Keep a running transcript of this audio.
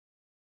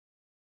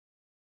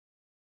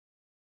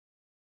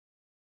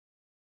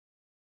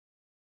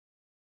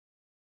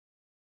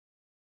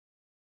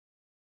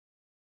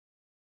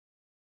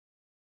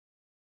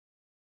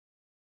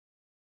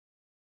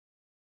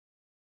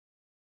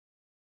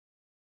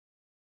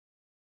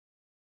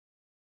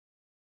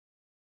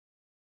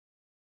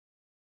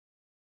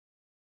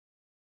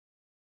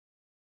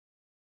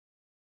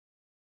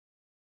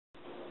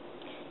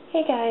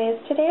Hey guys,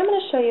 today I'm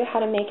going to show you how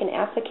to make an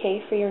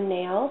applique for your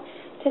nail.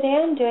 Today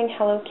I'm doing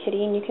Hello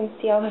Kitty, and you can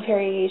see all the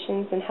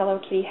variations and Hello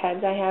Kitty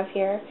heads I have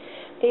here.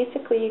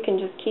 Basically you can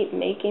just keep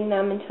making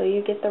them until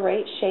you get the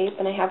right shape,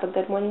 and I have a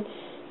good one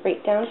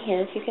right down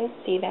here if you can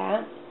see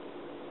that.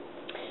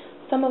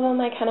 Some of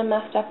them I kind of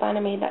messed up on. I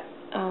made that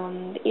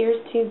the ears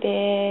too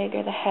big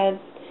or the head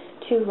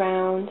too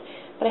round,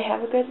 but I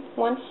have a good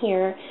one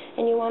here,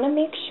 and you want to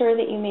make sure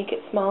that you make it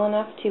small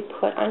enough to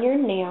put on your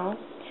nail.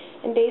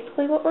 And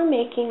basically what we're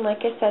making, like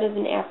I said, is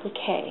an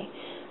applique.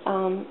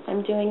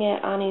 I'm doing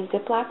it on a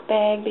Ziploc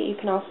bag, but you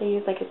can also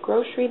use like a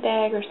grocery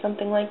bag or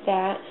something like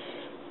that.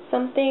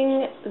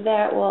 Something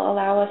that will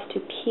allow us to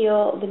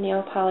peel the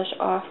nail polish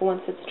off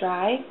once it's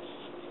dry.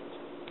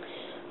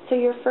 So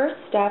your first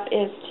step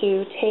is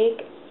to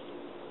take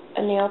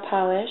a nail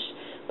polish,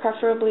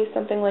 preferably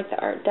something like the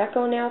Art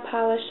Deco nail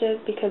polishes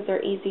because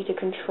they're easy to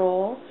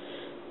control.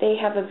 They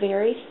have a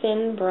very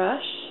thin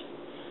brush.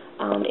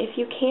 If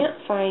you can't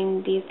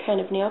find these kind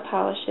of nail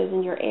polishes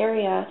in your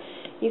area,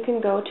 you can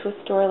go to a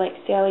store like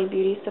Sally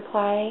Beauty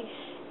Supply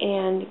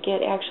and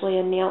get actually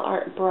a nail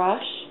art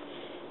brush,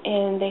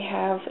 and they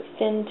have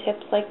thin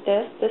tips like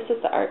this. This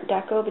is the Art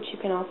Deco, but you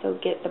can also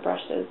get the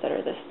brushes that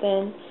are this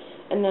thin,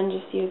 and then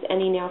just use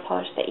any nail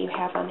polish that you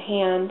have on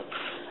hand.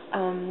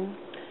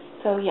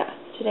 So yes,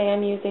 today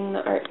I'm using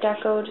the Art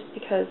Deco just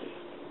because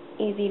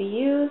it's easy to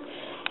use.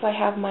 So I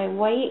have my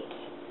white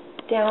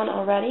down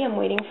already. I'm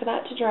waiting for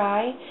that to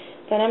dry.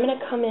 Then I'm going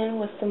to come in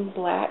with some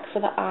black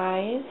for the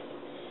eyes,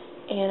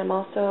 and I'm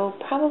also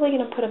probably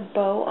going to put a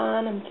bow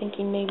on. I'm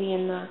thinking maybe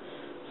in the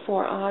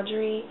for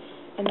Audrey,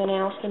 and then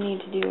I also need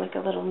to do like a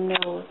little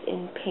nose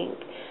in pink.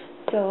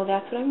 So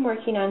that's what I'm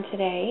working on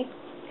today.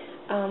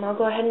 I'll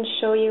go ahead and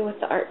show you with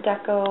the Art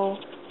Deco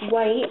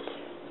white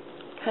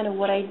kind of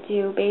what I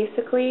do.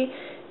 Basically,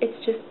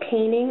 it's just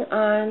painting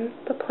on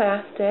the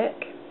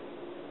plastic.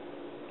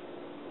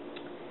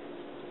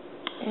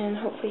 And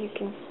hopefully you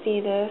can see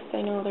this.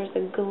 I know there's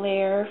a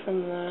glare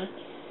from the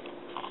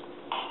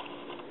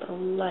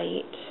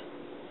light.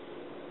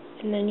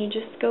 And then you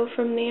just go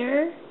from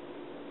there.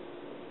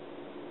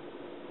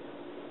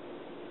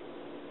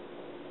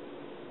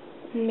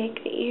 And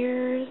make the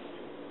ears.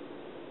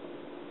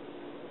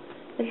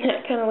 And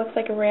that kind of looks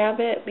like a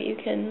rabbit, but you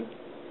can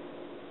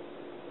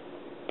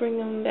bring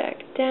them back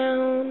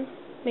down,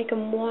 make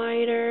them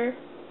wider.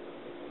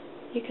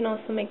 You can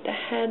also make the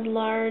head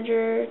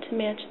larger to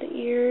match the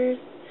ears.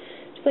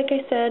 Just like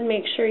I said,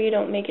 make sure you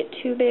don't make it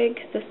too big,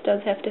 because this does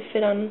have to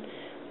fit on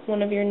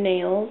one of your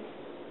nails.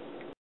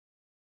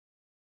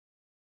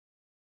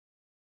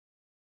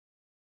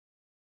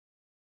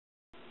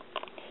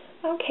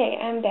 Okay,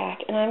 I'm back,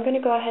 and I'm going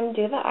to go ahead and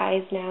do the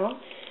eyes now.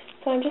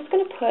 So I'm just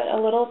going to put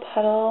a little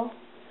puddle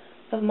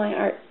of my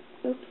Art,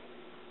 oops,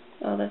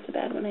 oh that's a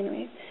bad one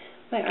anyways,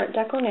 my Art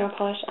Deco nail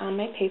polish on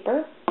my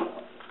paper.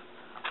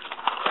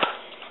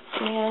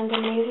 And I'm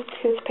going to use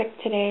a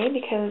toothpick today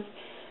because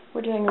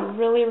we're doing a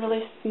really,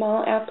 really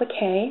small applique.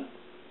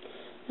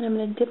 And I'm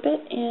going to dip it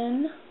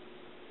in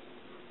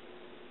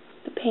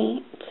the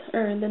paint,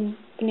 or the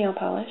nail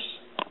polish.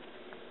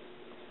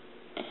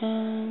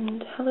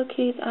 And Hello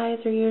Kitty's eyes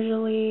are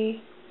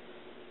usually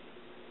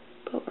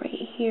about right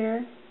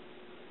here.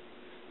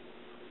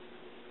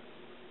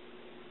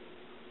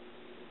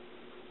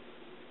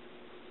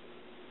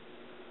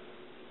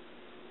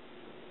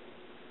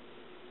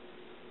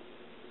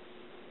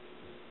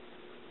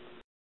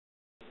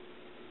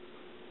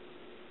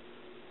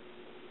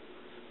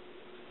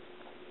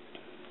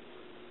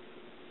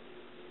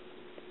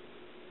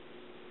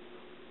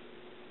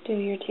 Do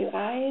your two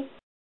eyes.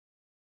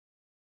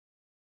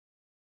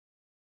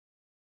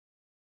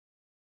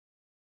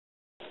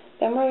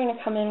 Then we're going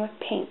to come in with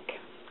pink.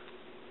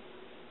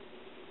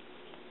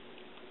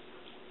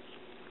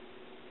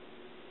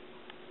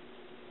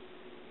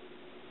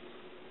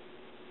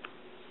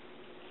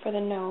 For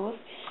the nose.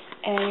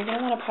 And you're going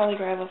to want to probably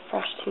grab a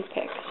fresh toothpick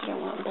because you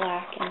don't want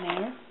black in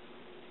there.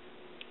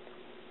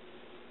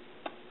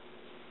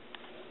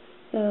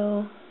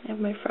 So I have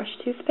my fresh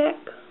toothpick,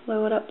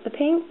 load up the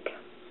pink.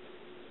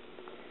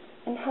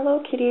 And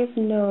Hello Kitty's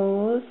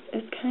nose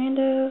is kind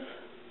of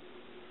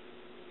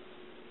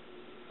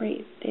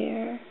right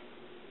there,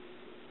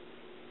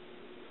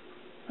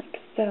 like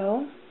so.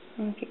 I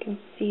don't know if you can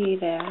see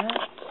that.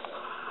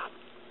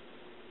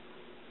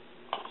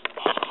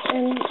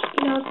 And,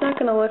 you know, it's not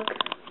going to look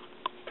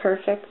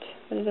perfect,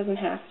 but it doesn't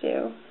have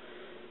to,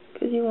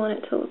 because you want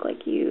it to look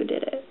like you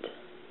did it.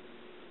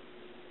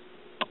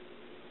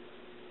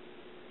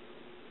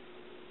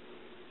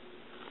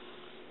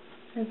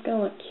 And it's going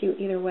to look cute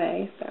either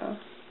way, so.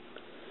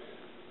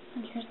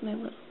 And here's my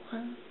little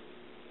one.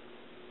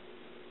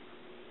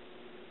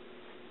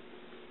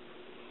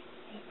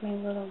 Here's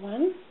my little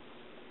one.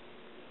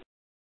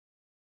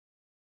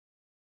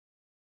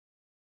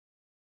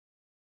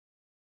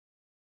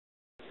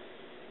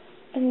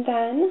 And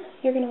then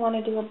you're going to want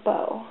to do a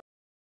bow.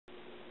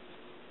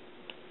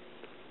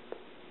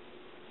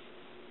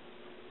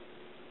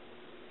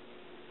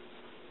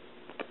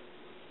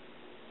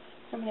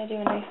 I'm going going to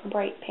do a nice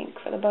bright pink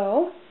for the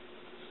bow.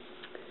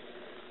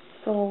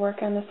 So we'll work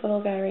on this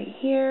little guy right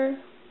here.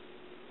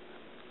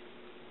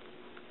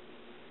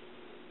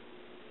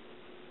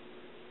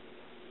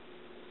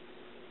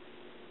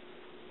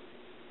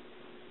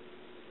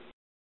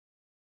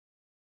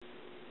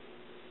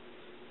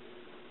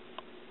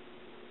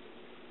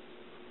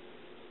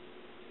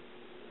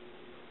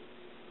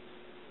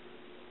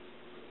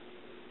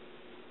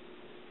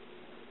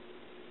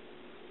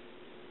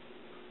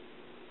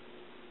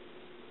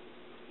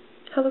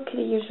 Hello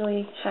Kitty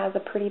usually has a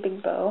pretty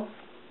big bow.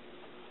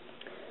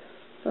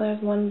 So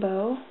there's one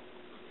bow,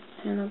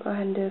 and I'll go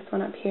ahead and do this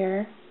one up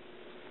here.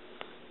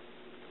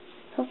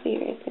 Hopefully you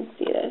guys can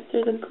see this.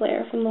 There's a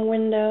glare from the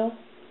window.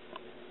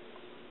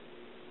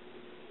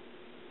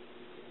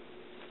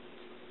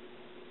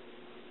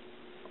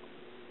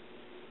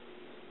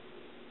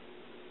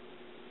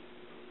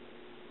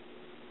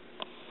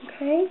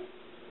 Okay.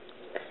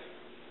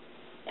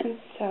 And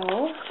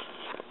so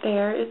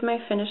there is my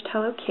finished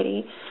Hello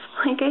Kitty.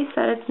 Like I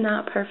said, it's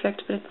not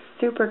perfect, but it's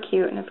super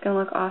cute and it's going to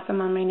look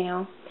awesome on my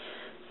nail.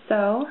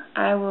 So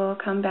I will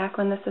come back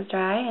when this is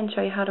dry and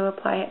show you how to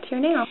apply it to your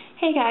nail.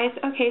 Hey guys,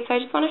 okay, so I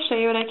just want to show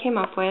you what I came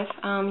up with.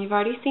 You've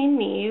already seen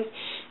these,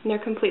 and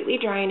they're completely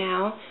dry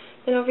now.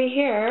 Then over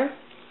here,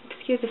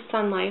 excuse the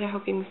sunlight, I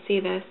hope you can see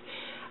this,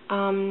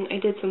 I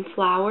did some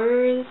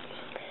flowers.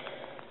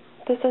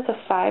 This is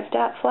a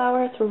 5-dot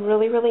flower. It's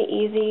really, really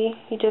easy.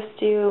 You just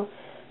do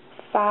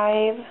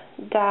 5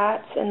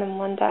 dots and then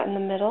 1 dot in the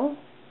middle.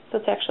 So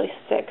it's actually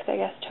 6, I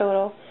guess,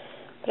 total.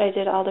 But I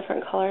did all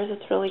different colors.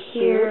 It's really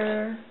cute.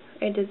 Here,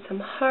 I did some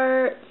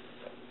hearts.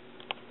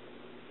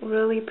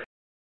 Really pretty.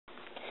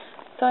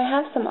 So I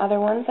have some other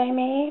ones I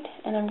made,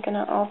 and I'm going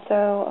to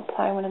also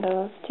apply one of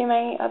those to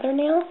my other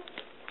nail.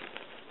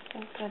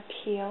 I'm going to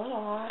peel it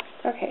off.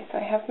 Okay, so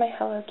I have my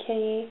Hello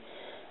Kitty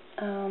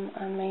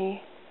on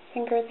my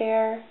finger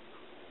there.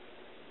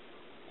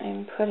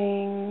 I'm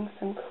putting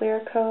some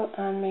clear coat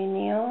on my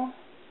nail.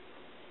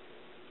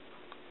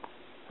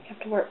 You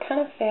have to work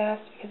kind of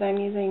fast because I'm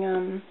using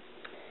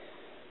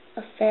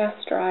a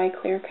fast dry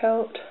clear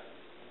coat.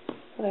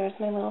 So there's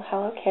my little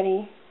Hello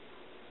Kitty.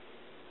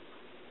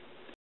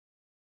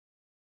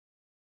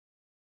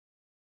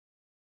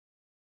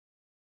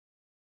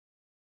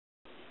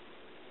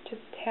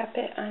 Just tap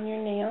it on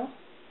your nail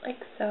like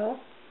so,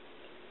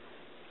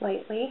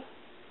 lightly.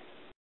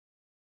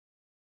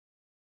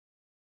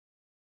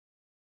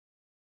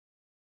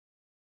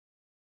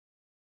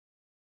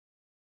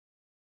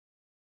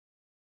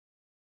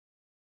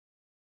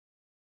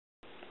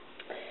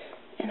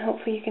 And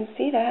hopefully you can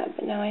see that,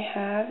 but now I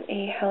have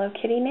a Hello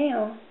Kitty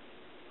nail.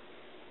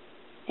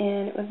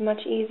 And it was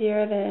much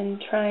easier than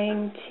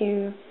trying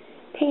to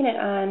paint it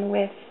on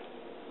with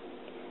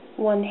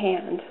one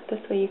hand. This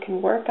way you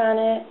can work on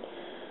it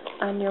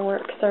on your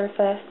work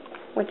surface,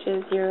 which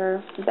is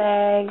your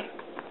bag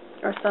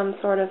or some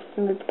sort of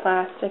smooth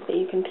plastic that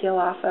you can peel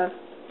off of.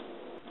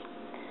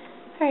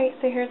 Alright,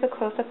 so here's a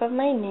close-up of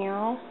my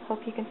nail. Hope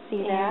you can see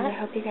that. And I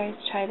hope you guys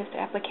try this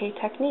applique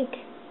technique.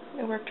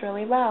 It worked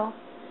really well.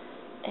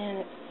 And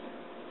it's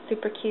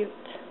super cute.